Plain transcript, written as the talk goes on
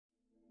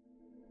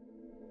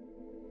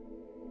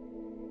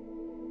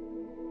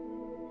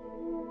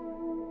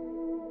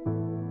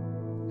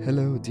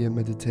Hello, dear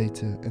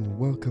meditator, and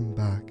welcome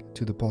back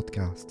to the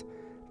podcast.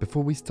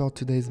 Before we start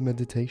today's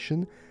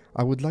meditation,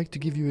 I would like to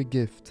give you a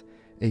gift,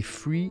 a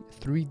free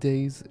 3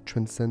 days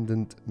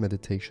Transcendent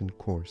Meditation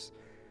course.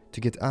 To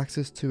get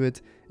access to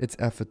it, it's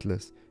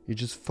effortless. You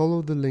just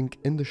follow the link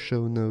in the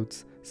show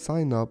notes,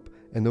 sign up,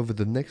 and over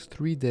the next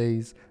 3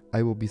 days,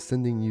 I will be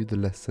sending you the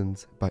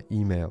lessons by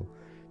email.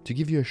 To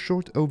give you a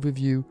short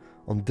overview,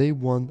 on day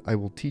 1, I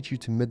will teach you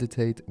to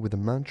meditate with a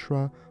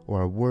mantra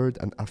or a word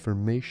and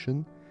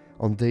affirmation.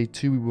 On day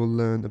 2, we will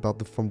learn about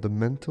the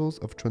fundamentals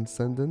of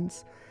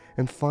transcendence.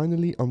 And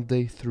finally, on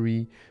day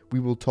 3, we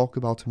will talk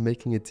about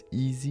making it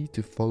easy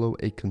to follow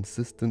a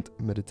consistent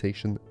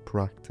meditation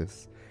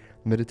practice.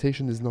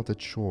 Meditation is not a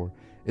chore.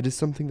 It is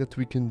something that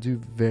we can do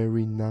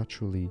very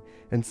naturally.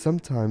 And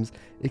sometimes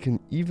it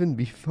can even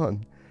be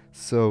fun.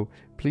 So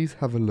please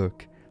have a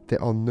look.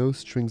 There are no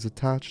strings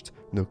attached,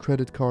 no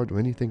credit card or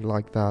anything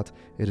like that.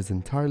 It is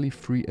entirely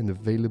free and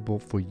available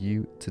for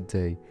you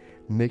today.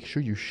 Make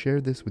sure you share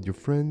this with your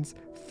friends,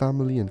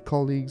 family and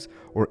colleagues,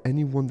 or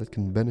anyone that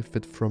can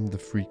benefit from the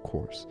free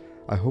course.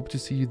 I hope to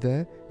see you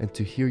there and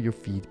to hear your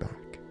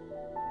feedback.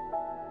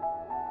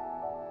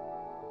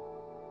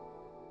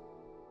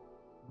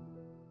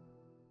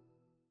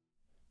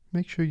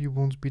 Make sure you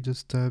won't be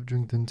disturbed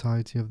during the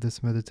entirety of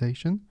this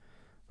meditation.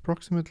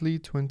 Approximately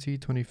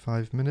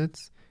 20-25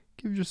 minutes.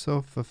 Give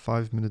yourself a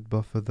 5-minute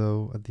buffer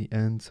though at the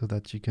end so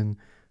that you can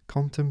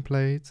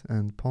contemplate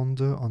and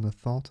ponder on a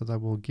thought that I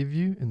will give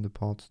you in the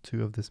part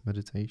 2 of this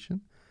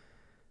meditation.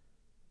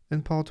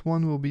 In part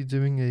 1, we'll be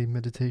doing a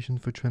meditation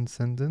for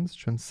transcendence,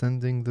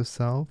 transcending the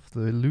self,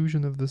 the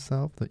illusion of the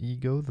self, the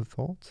ego, the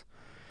thought,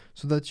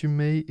 so that you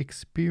may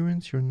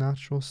experience your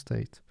natural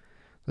state,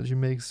 that you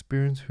may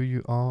experience who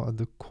you are at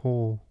the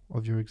core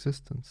of your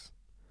existence.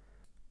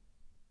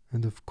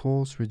 And of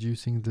course,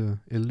 reducing the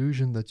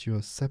illusion that you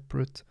are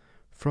separate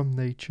from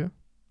nature,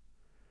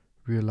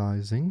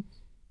 realizing,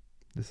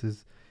 this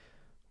is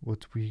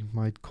what we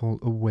might call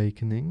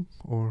awakening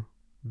or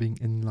being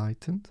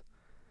enlightened,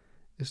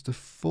 is the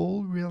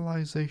full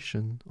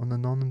realization on a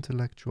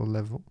non-intellectual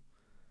level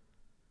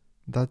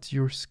that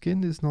your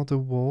skin is not a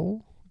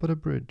wall but a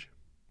bridge,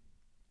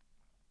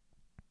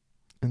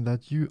 and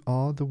that you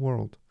are the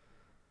world.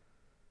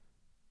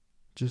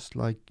 Just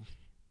like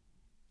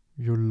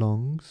your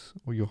lungs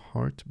or your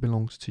heart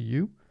belongs to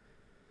you,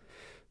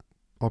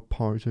 are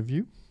part of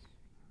you,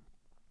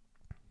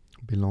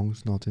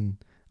 belongs not in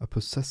a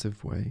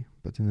possessive way,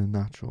 but in a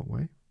natural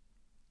way,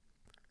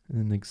 in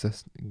an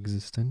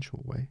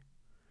existential way.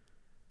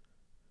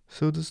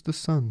 So does the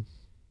sun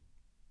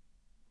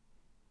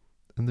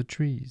and the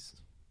trees,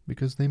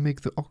 because they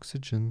make the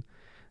oxygen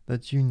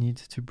that you need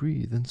to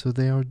breathe, and so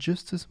they are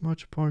just as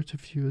much part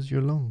of you as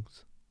your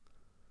lungs.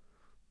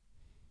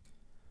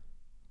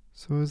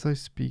 So as I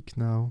speak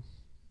now,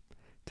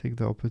 take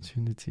the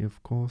opportunity,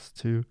 of course,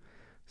 to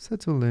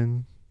settle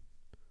in.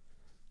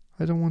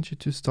 I don't want you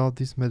to start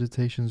these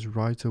meditations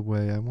right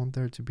away. I want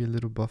there to be a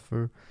little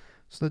buffer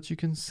so that you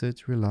can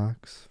sit,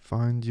 relax,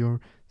 find your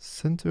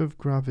center of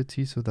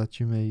gravity so that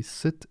you may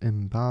sit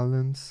in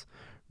balance,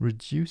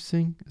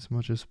 reducing as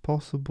much as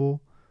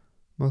possible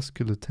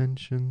muscular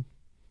tension,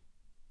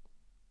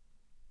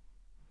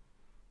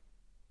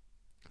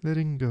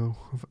 letting go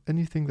of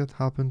anything that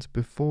happened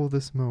before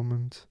this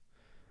moment,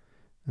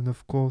 and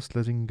of course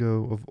letting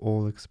go of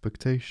all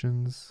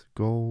expectations,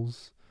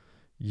 goals,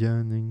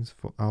 yearnings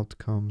for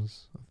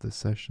outcomes of the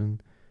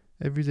session.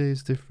 Every day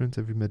is different,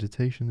 every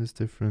meditation is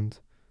different,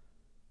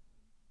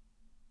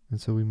 and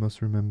so we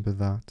must remember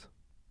that.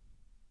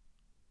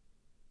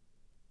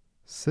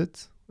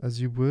 Sit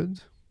as you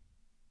would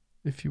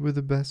if you were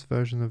the best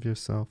version of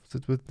yourself.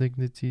 Sit with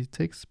dignity,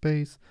 take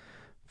space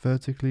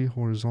vertically,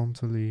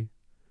 horizontally,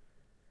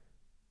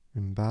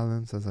 in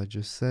balance, as I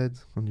just said,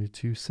 on your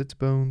 2 sit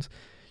bones.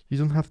 You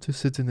don't have to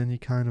sit in any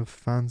kind of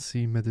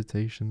fancy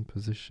meditation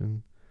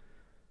position.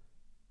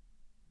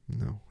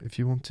 No, if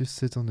you want to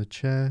sit on a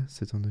chair,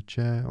 sit on a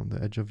chair on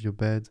the edge of your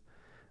bed.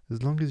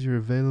 As long as you're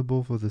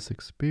available for this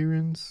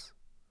experience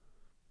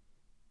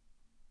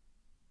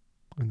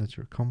and that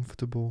you're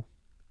comfortable.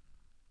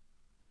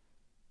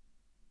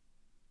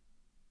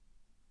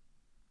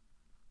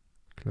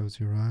 Close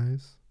your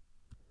eyes.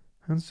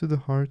 Hands to the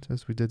heart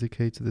as we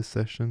dedicate this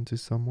session to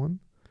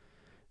someone.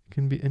 It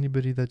can be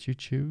anybody that you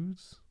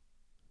choose.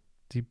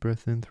 Deep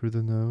breath in through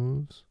the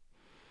nose.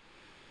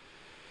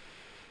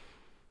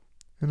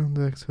 And on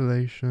the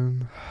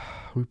exhalation,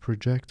 we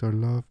project our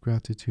love,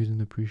 gratitude, and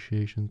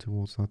appreciation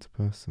towards that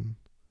person.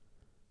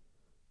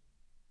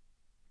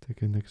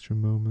 Take an extra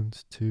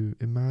moment to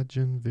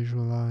imagine,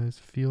 visualize,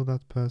 feel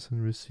that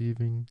person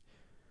receiving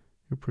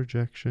your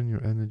projection,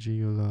 your energy,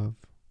 your love.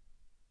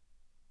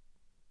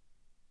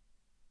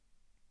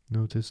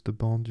 Notice the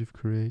bond you've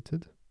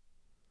created,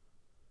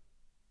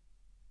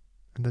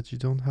 and that you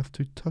don't have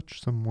to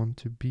touch someone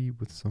to be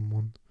with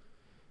someone,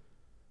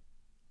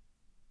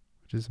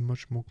 which is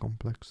much more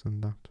complex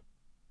than that.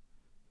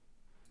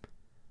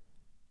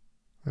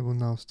 I will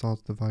now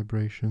start the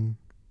vibration.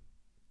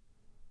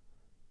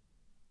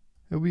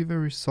 It will be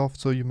very soft,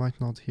 so you might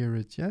not hear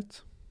it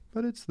yet,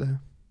 but it's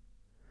there.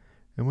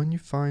 And when you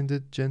find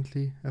it,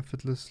 gently,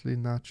 effortlessly,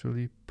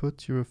 naturally,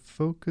 put your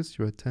focus,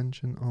 your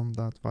attention on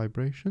that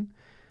vibration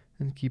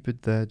and keep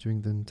it there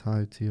during the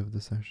entirety of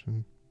the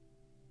session.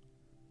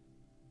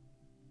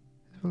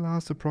 It will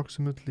last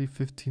approximately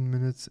 15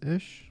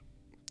 minutes-ish.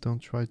 Don't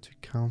try to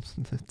count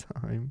the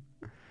time.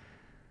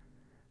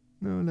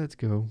 No, let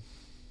go.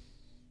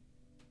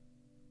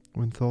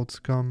 When thoughts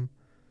come,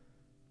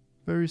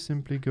 very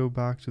simply go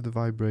back to the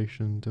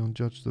vibration. Don't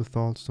judge the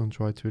thoughts, don't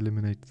try to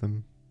eliminate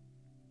them.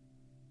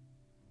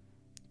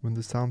 When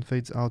the sound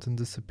fades out and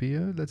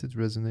disappears, let it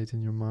resonate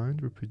in your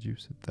mind,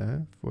 reproduce it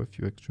there for a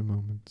few extra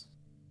moments.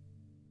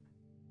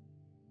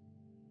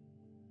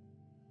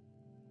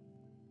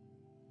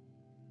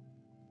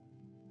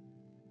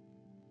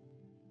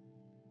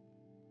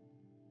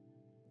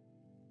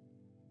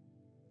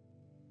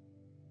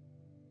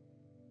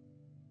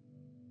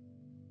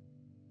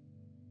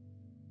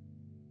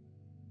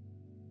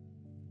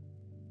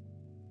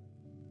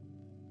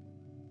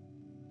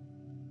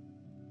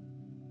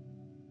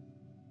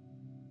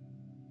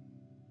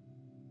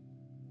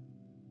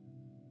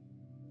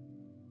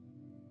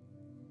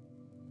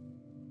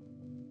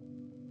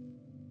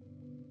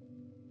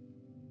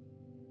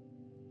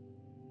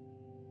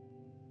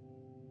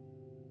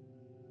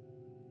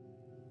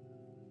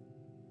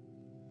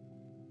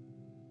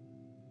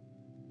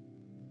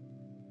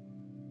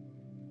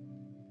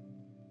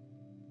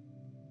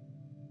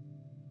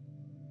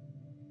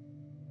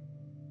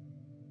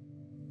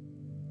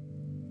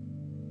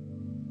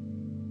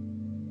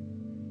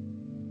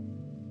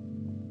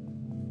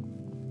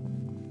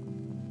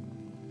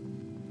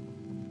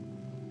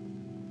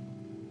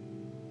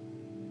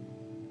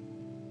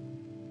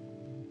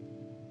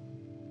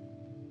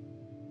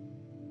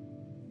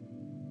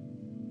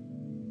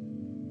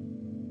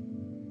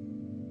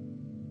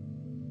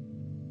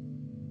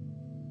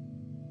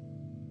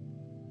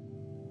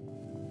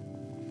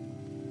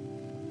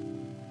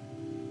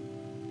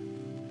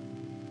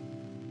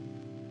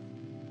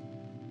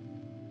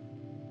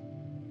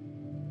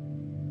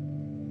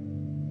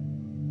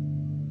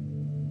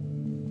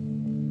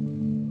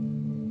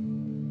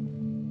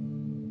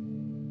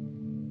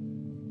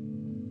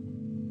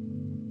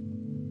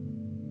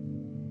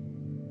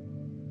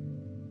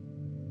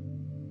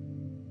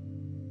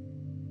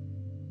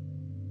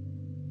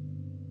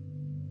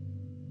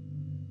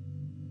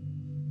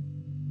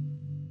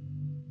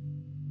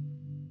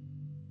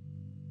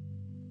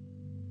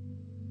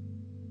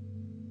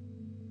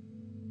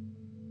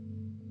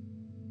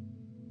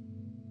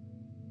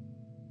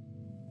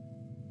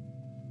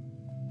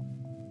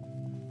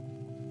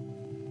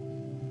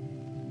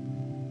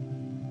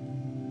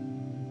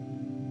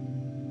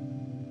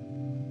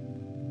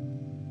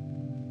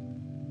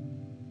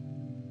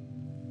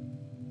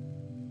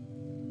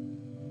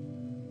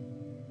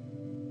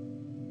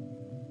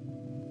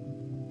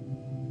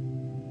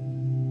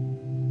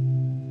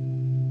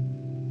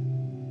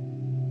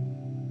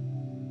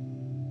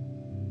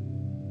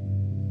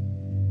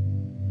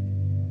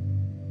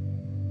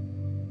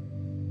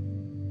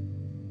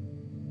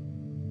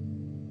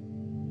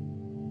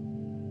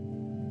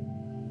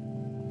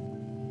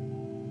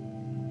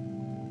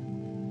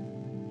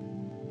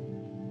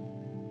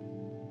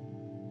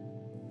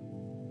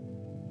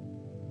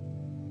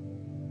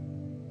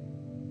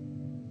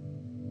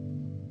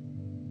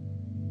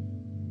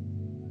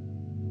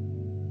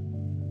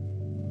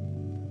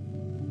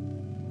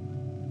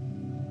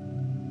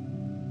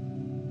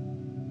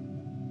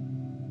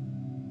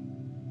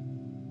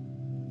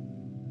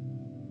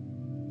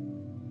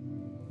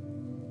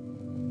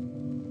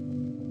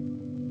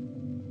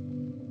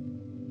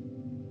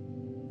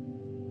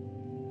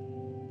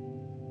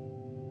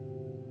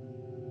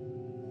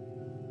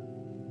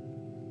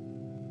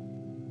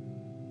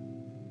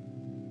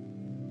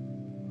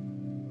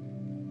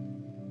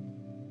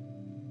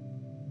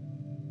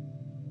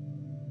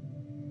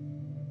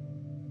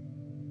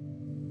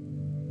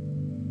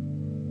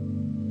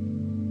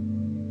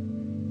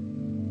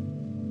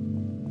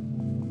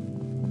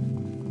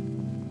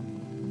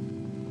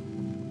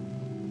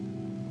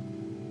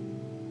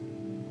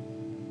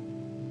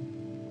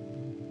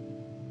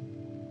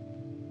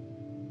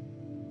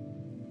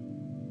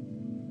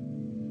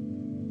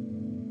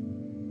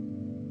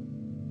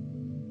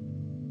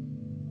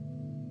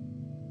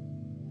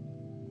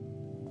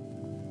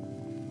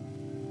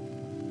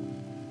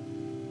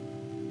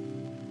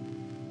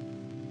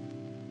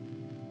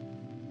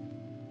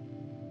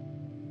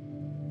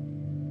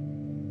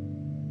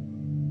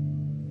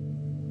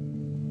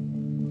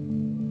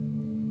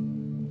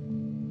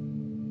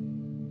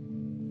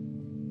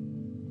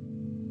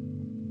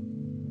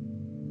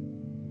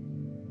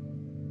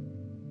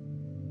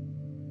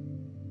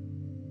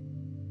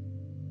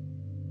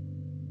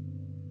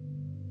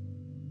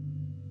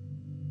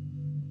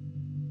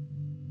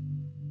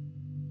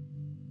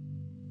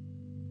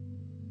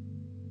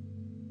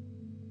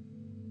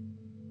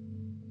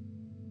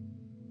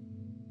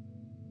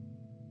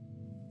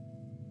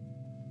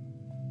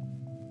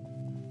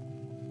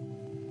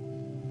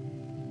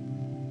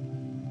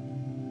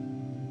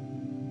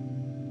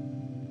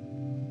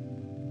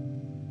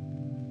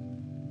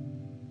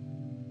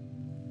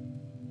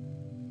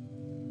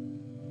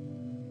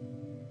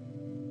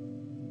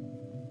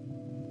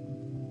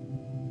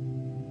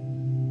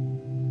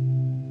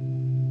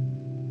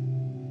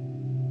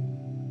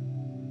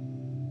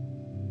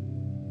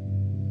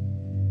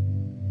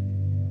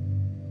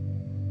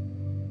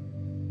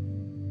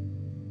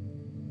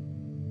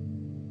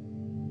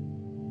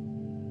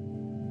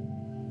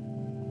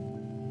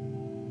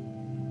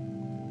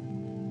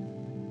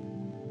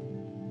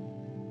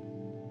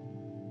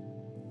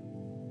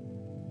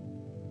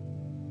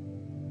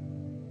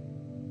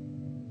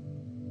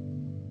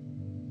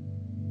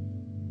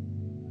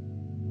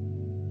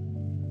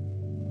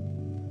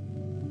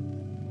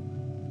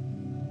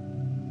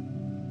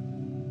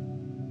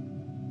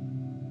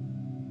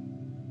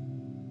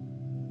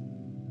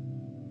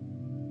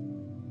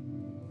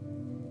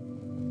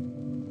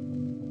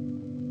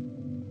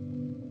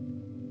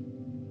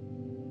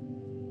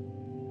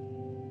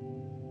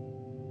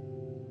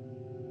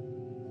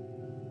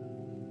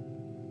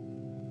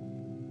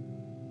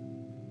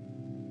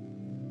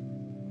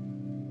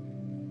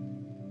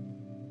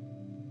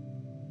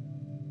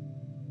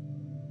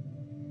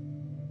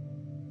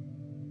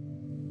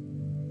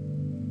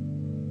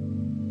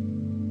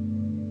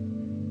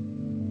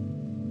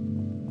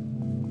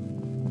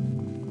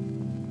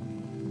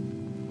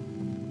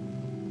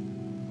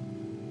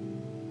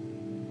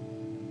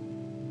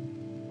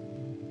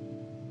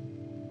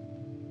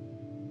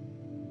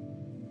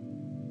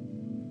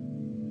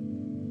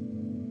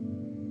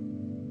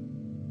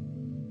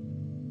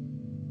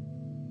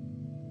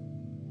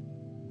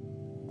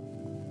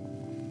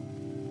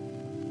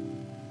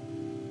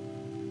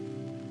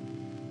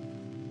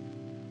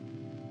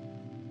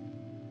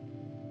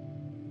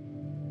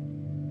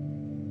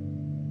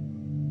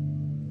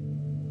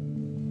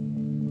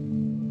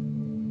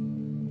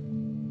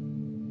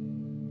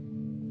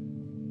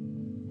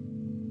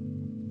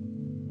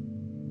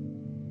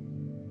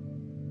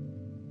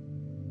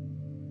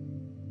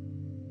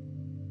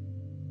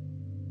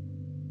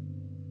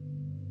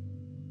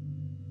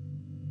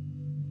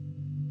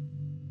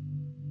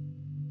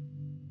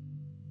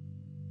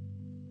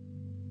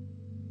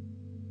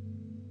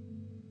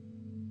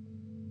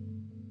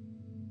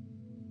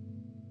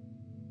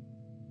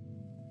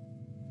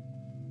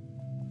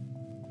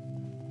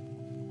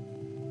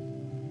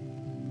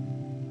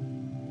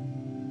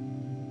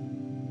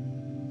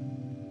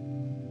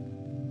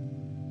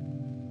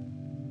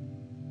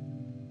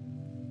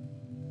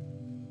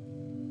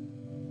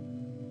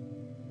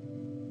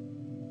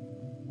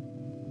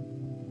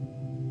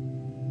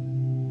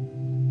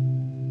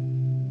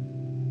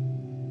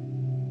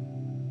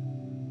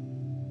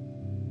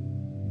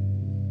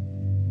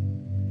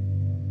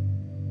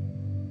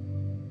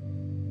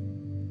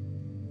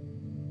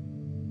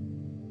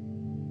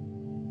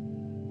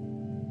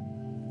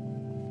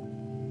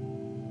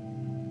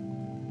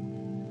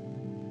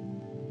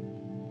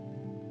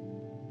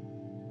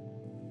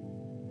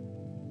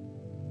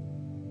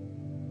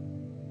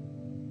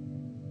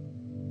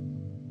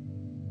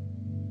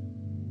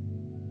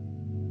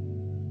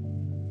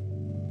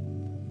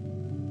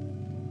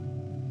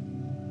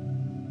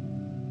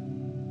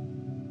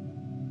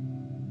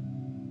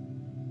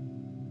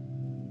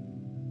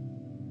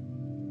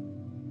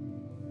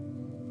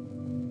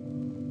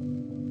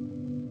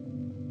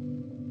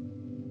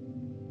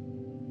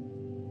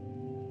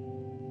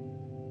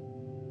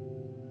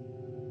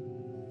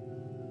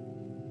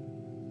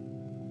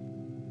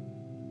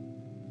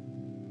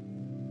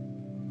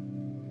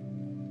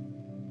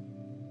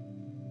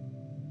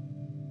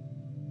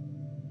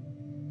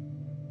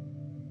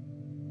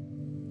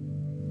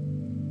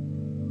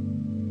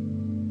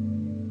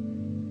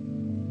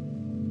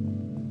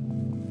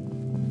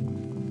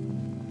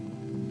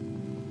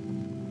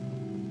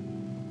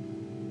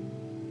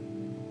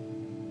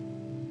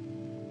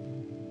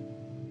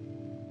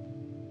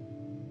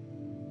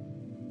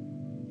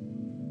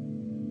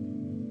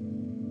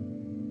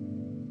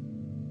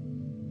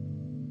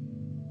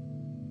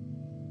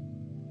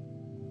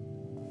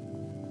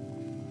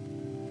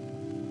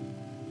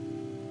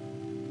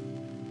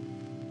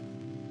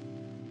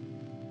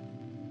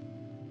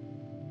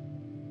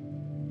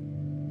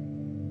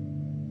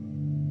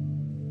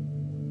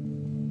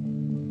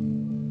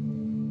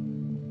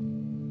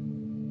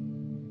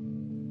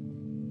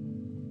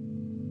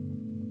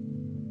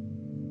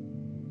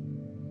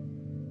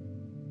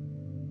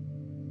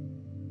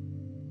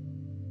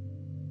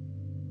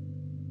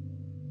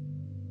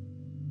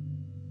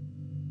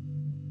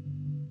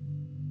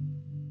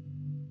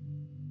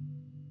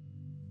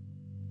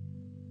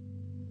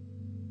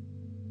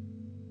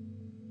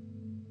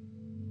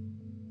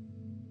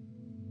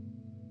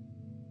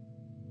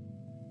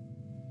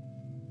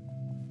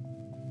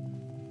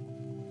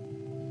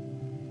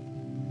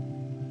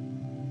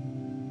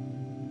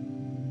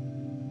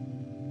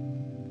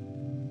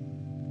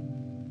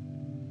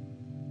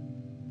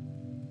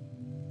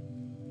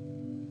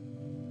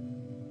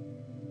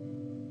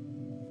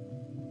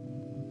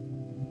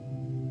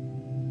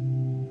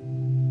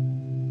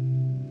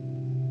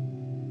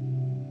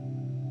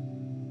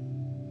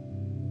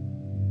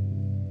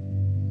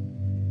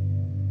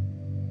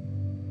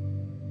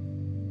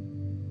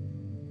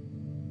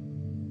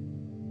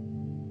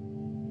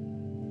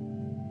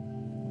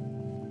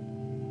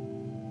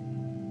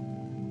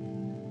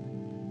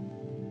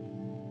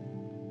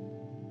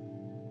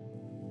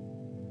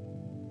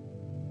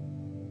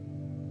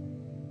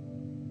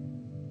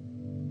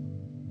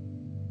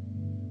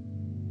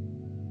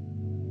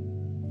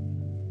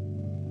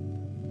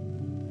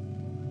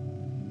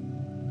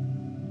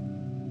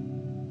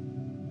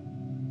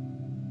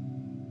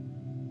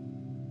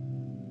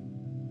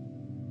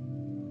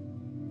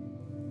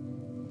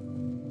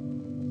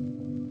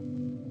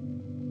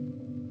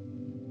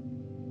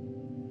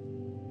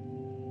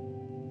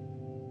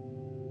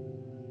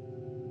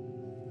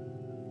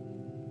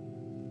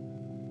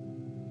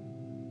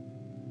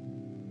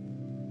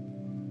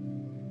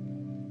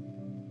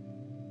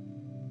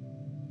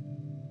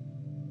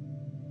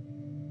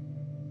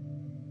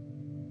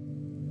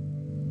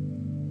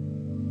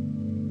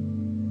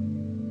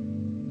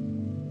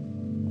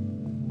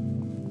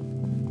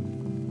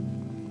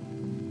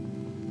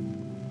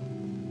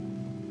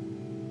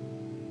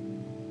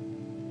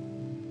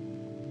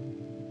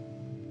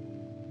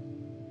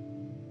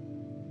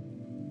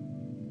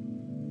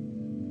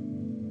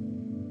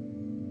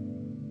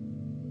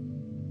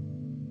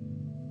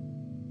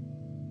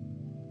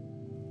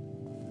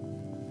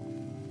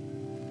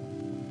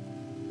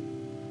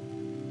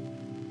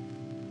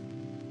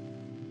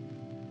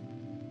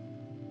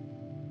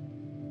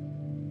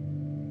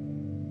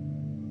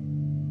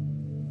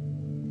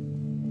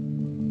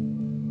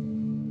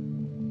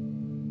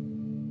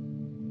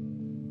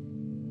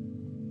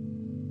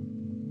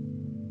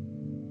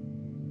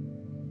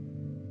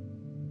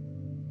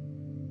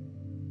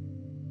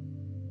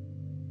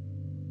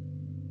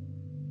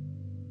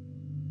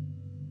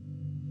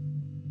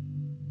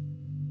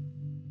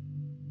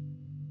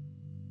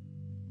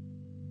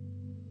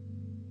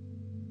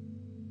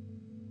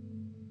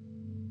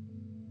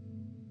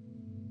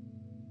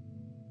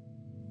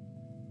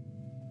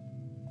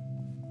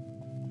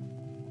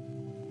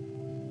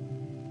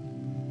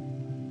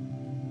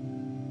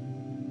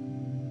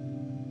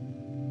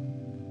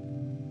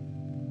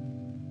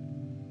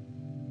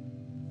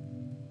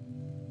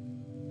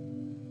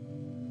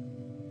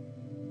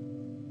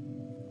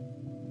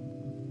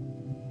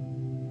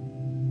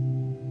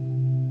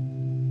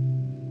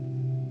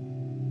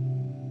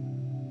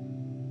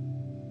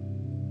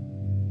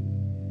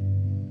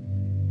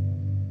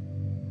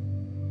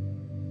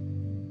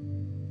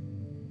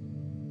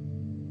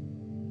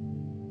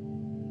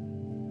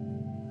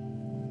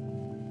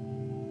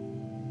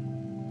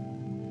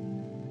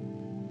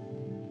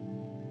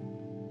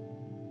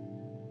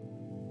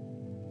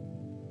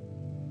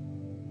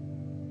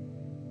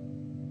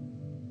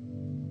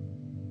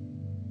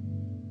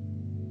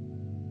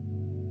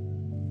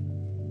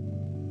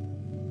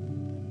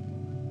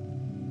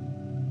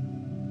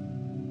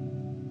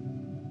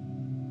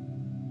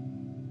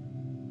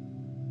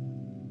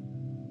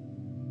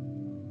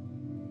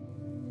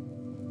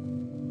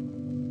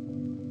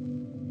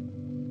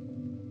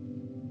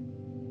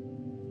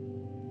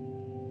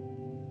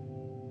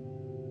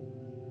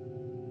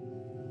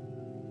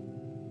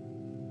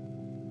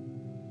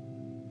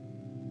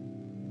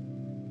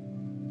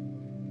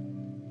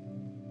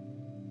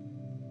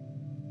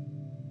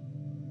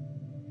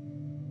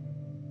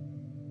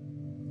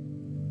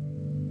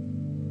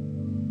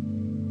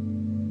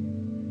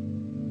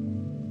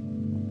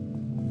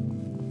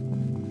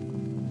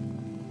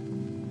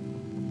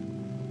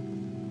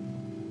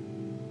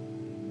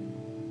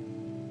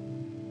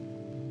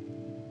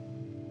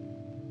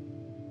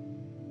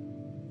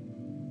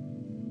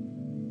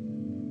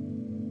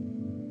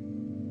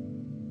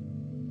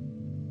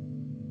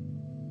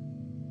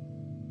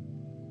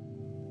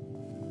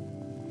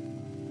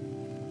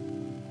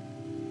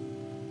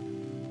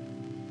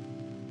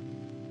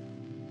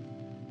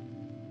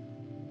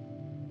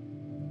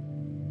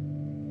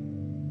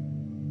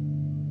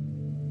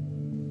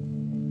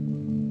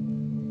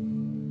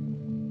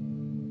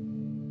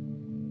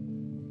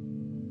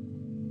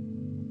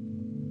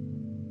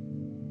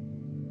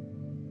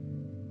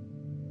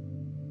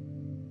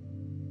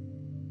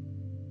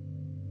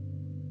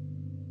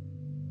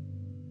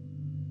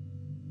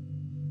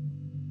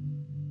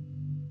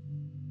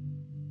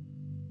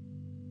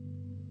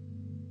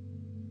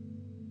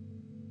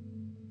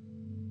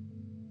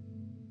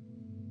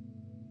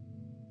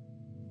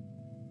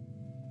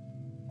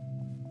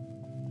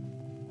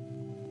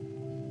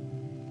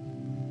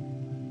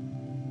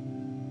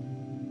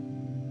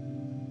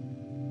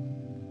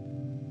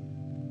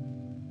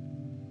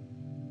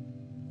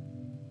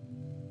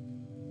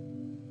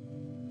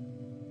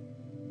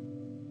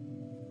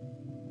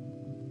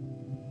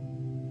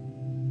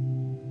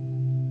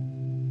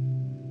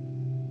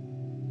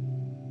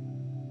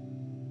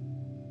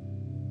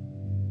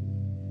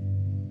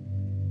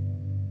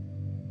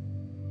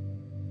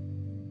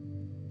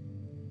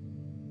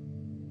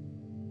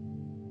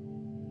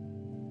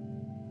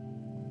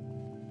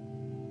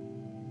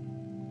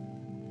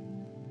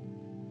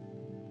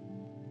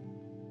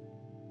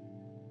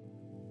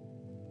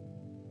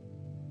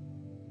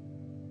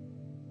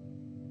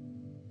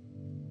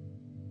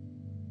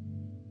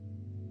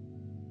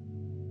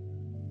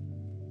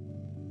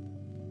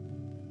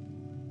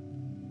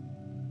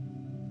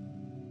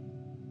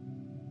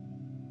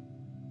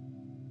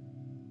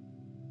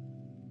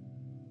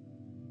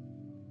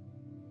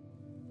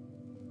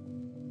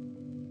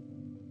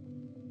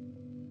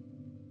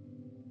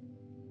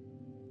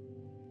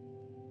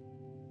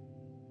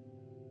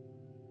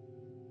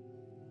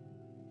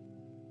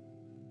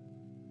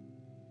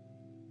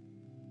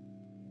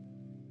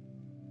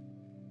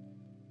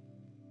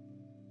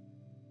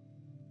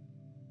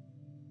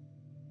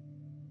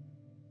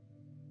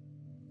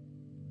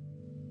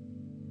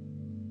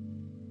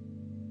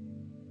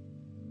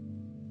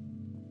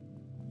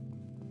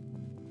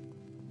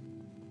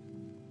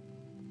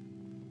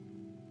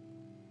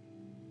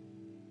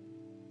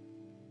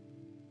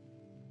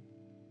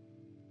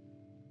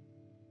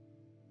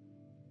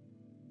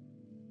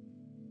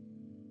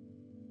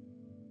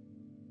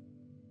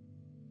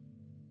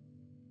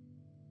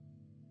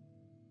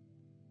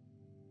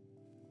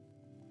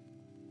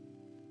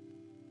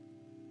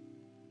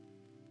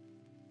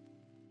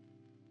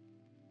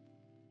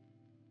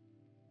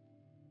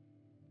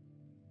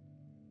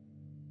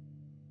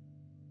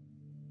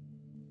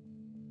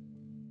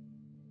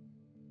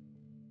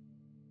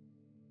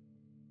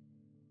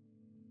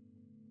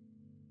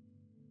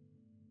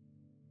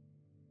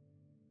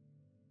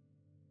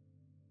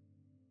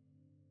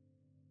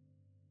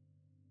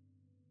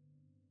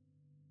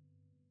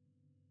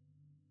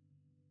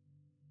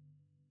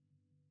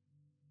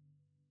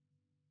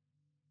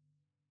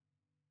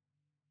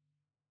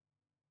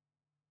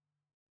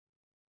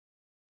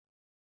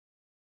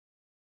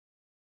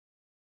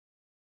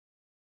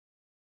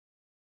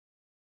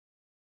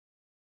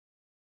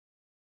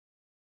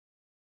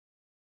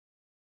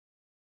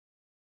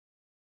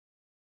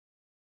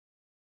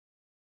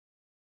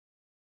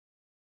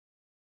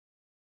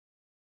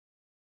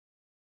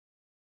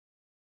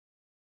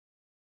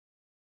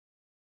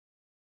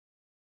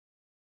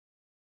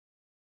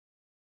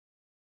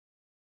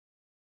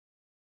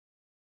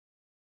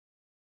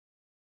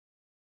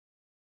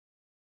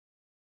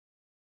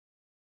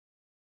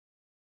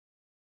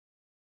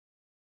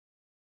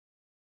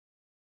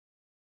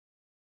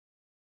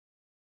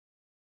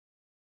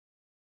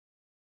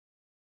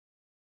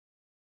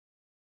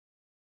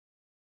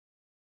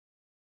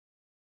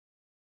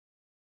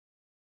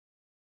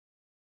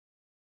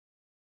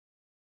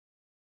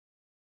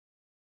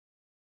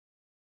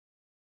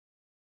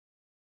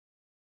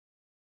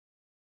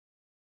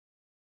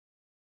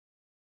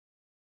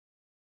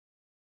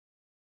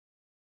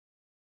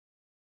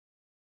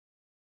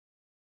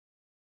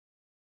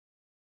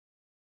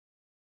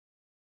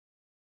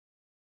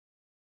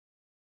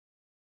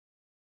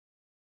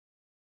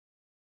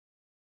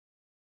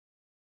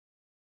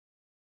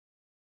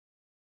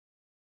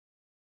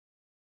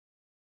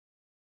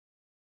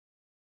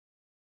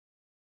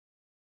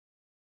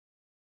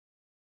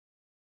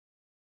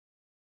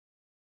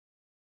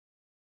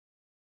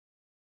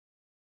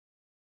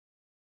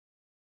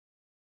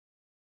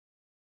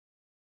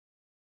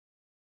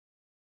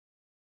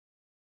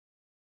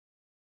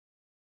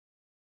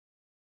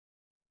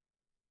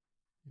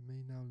 You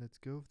may now let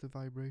go of the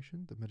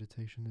vibration. The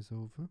meditation is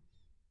over.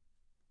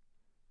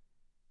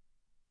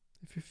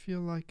 If you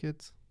feel like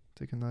it,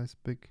 take a nice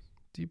big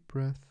deep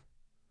breath.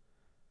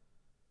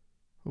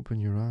 Open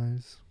your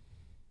eyes.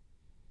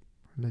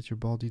 Let your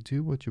body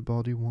do what your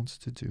body wants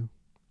to do.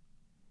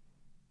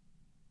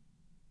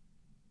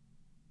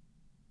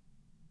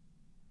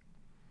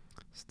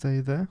 Stay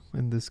there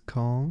in this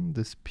calm,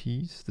 this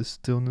peace, this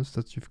stillness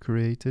that you've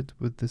created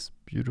with this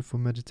beautiful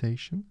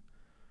meditation.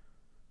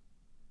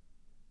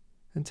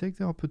 And take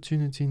the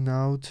opportunity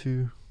now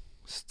to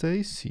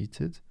stay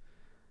seated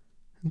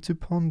and to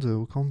ponder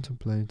or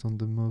contemplate on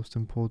the most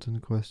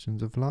important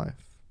questions of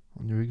life,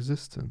 on your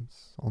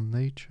existence, on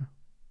nature.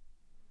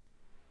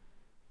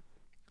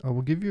 I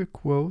will give you a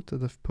quote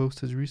that I've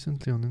posted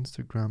recently on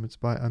Instagram. It's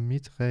by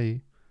Amit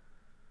Ray,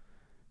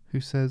 who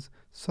says,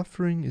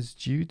 "Suffering is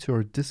due to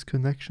our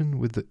disconnection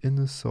with the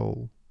inner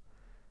soul.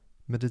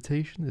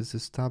 Meditation is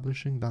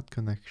establishing that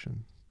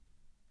connection."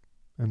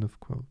 End of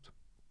quote.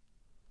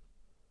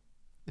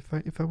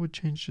 If I would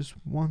change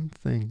just one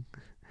thing,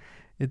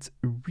 it's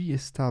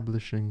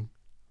re-establishing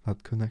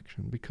that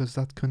connection, because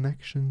that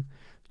connection,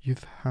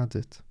 you've had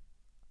it.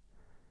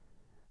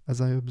 As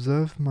I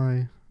observe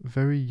my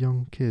very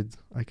young kid,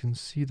 I can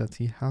see that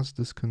he has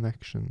this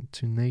connection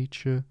to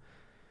nature,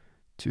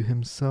 to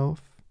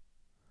himself,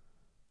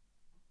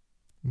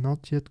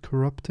 not yet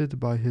corrupted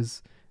by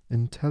his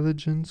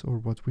intelligence or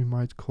what we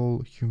might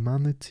call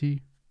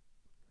humanity.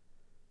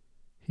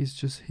 He's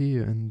just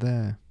here and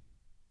there,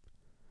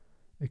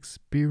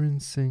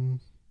 experiencing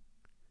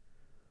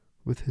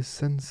with his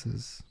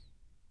senses,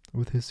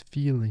 with his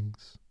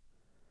feelings.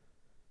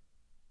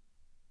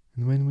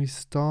 And when we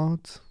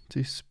start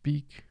to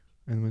speak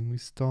and when we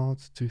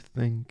start to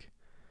think,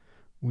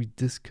 we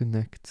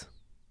disconnect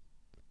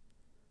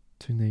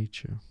to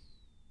nature,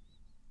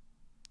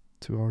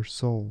 to our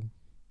soul,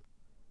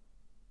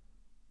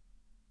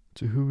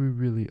 to who we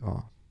really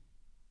are.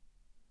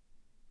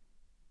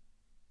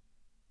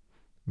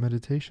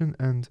 Meditation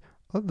and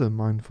other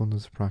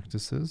mindfulness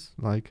practices,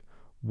 like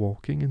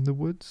walking in the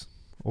woods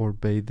or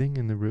bathing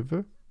in the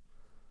river,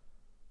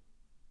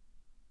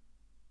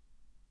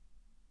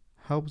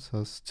 helps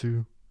us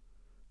to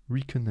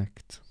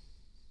reconnect,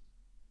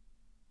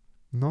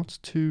 not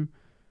to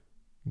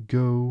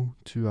go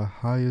to a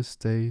higher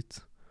state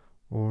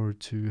or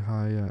to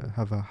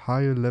have a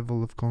higher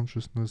level of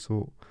consciousness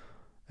or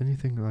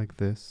anything like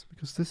this,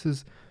 because this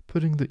is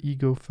putting the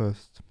ego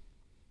first.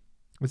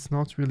 It's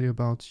not really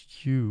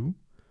about you,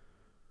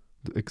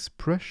 the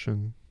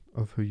expression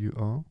of who you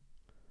are,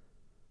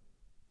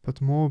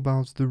 but more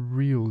about the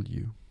real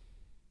you.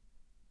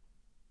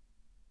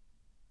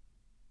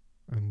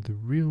 And the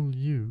real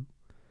you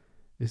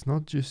is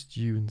not just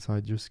you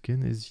inside your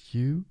skin, is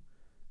you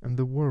and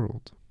the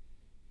world.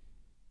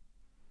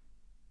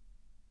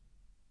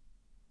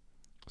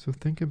 So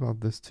think about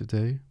this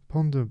today,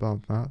 ponder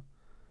about that,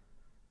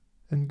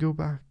 and go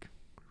back,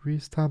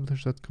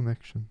 re-establish that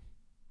connection.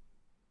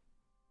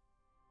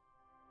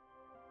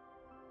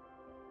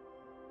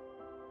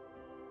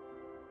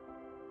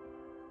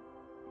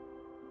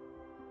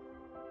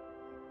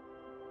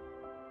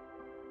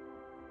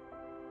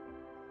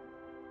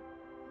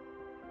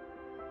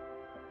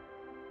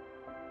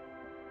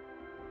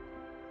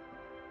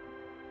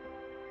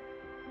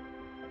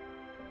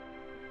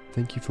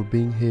 Thank you for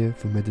being here,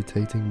 for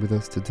meditating with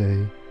us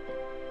today.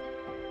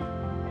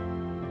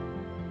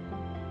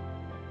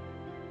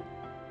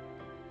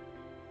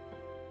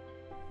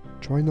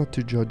 Try not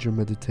to judge your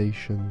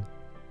meditation.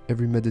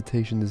 Every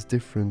meditation is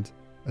different,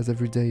 as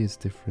every day is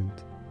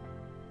different.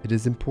 It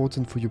is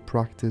important for your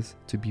practice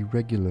to be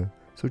regular,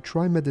 so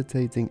try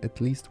meditating at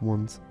least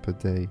once per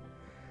day.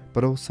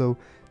 But also,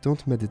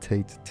 don't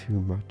meditate too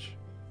much.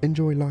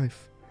 Enjoy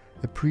life.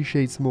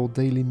 Appreciate small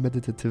daily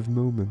meditative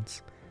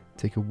moments.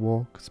 Take a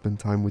walk, spend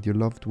time with your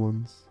loved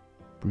ones,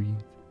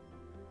 breathe.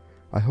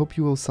 I hope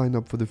you will sign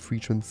up for the free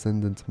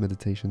Transcendent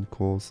Meditation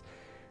course,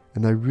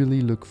 and I really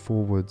look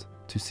forward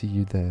to see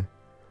you there.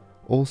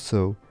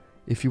 Also,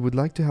 if you would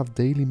like to have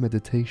daily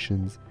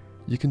meditations,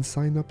 you can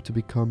sign up to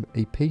become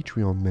a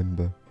Patreon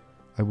member.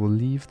 I will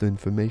leave the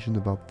information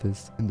about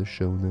this in the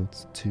show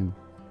notes too.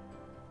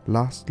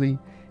 Lastly,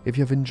 if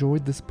you have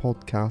enjoyed this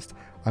podcast,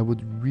 I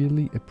would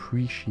really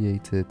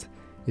appreciate it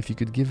if you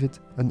could give it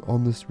an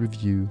honest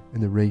review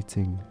and a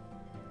rating.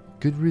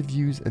 Good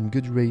reviews and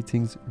good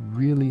ratings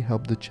really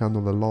help the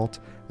channel a lot,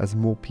 as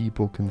more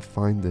people can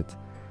find it.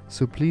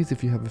 So please,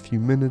 if you have a few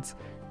minutes,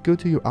 go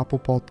to your Apple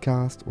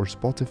Podcast or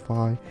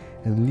Spotify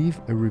and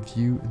leave a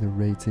review and a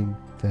rating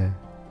there.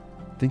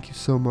 Thank you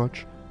so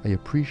much. I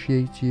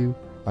appreciate you.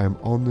 I am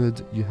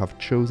honored you have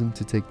chosen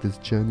to take this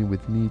journey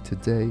with me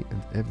today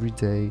and every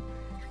day.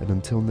 And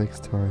until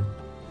next time,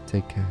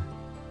 take care.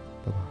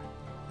 Bye-bye.